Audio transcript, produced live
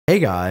Hey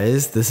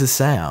guys, this is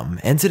Sam,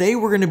 and today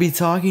we're going to be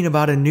talking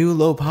about a new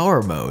low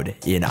power mode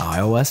in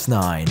iOS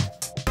 9.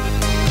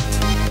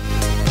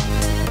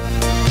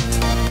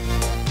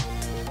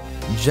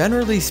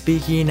 Generally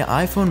speaking,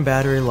 iPhone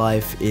battery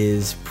life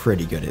is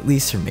pretty good, at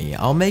least for me.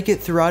 I'll make it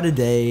throughout a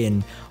day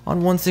and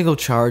on one single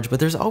charge, but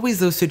there's always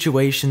those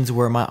situations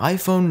where my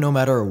iPhone, no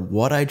matter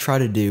what I try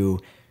to do,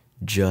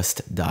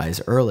 just dies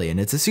early, and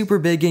it's a super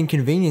big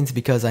inconvenience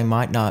because I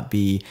might not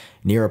be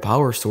near a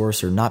power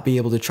source or not be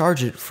able to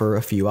charge it for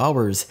a few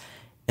hours,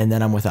 and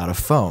then I'm without a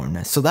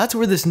phone. So that's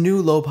where this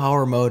new low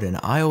power mode in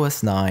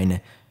iOS 9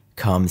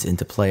 comes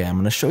into play. I'm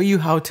going to show you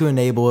how to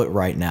enable it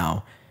right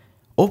now.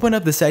 Open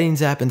up the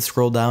settings app and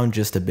scroll down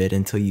just a bit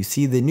until you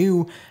see the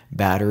new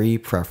battery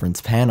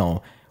preference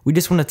panel. We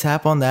just want to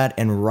tap on that,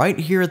 and right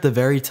here at the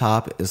very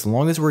top, as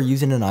long as we're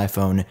using an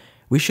iPhone,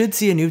 we should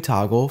see a new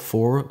toggle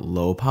for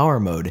low power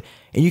mode,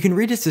 and you can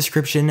read its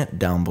description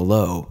down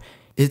below.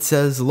 It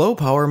says low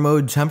power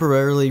mode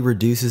temporarily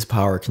reduces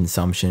power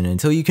consumption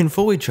until you can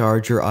fully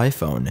charge your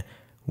iPhone.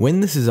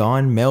 When this is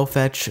on, mail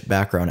fetch,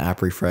 background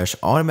app refresh,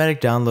 automatic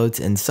downloads,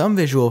 and some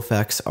visual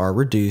effects are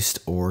reduced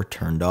or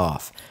turned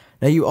off.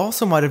 Now you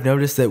also might have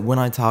noticed that when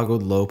I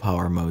toggled low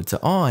power mode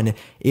to on,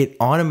 it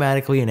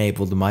automatically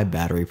enabled my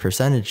battery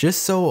percentage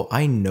just so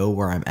I know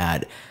where I'm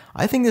at.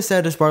 I think the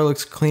status bar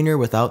looks cleaner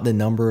without the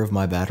number of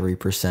my battery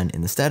percent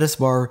in the status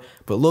bar,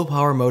 but low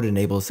power mode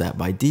enables that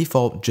by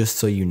default just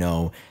so you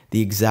know the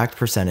exact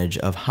percentage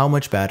of how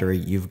much battery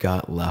you've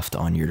got left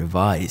on your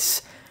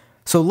device.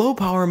 So low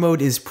power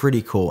mode is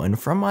pretty cool, and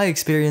from my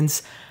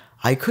experience,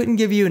 I couldn't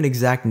give you an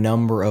exact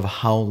number of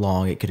how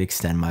long it could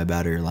extend my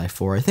battery life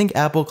for. I think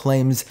Apple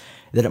claims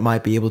that it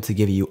might be able to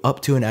give you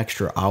up to an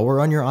extra hour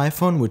on your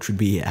iPhone, which would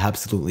be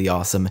absolutely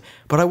awesome.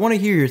 But I want to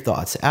hear your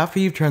thoughts after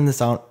you've turned this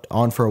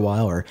on for a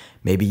while, or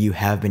maybe you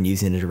have been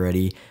using it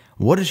already.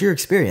 What is your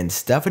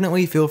experience?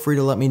 Definitely feel free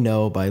to let me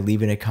know by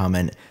leaving a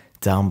comment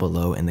down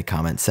below in the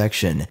comment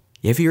section.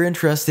 If you're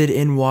interested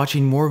in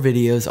watching more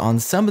videos on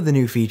some of the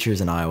new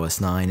features in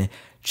iOS 9,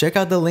 check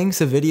out the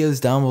links of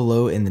videos down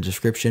below in the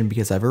description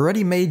because I've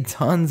already made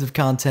tons of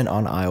content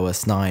on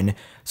iOS 9,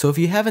 so if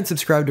you haven't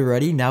subscribed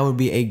already, now would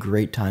be a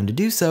great time to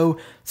do so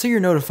you're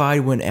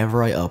notified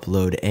whenever I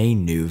upload a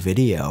new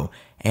video.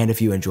 And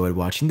if you enjoyed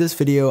watching this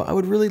video, I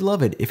would really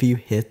love it if you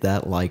hit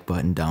that like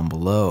button down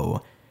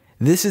below.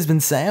 This has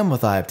been Sam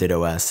with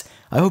iUpdateOS.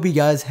 I hope you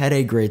guys had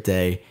a great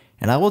day,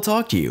 and I will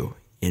talk to you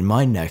in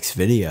my next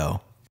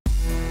video.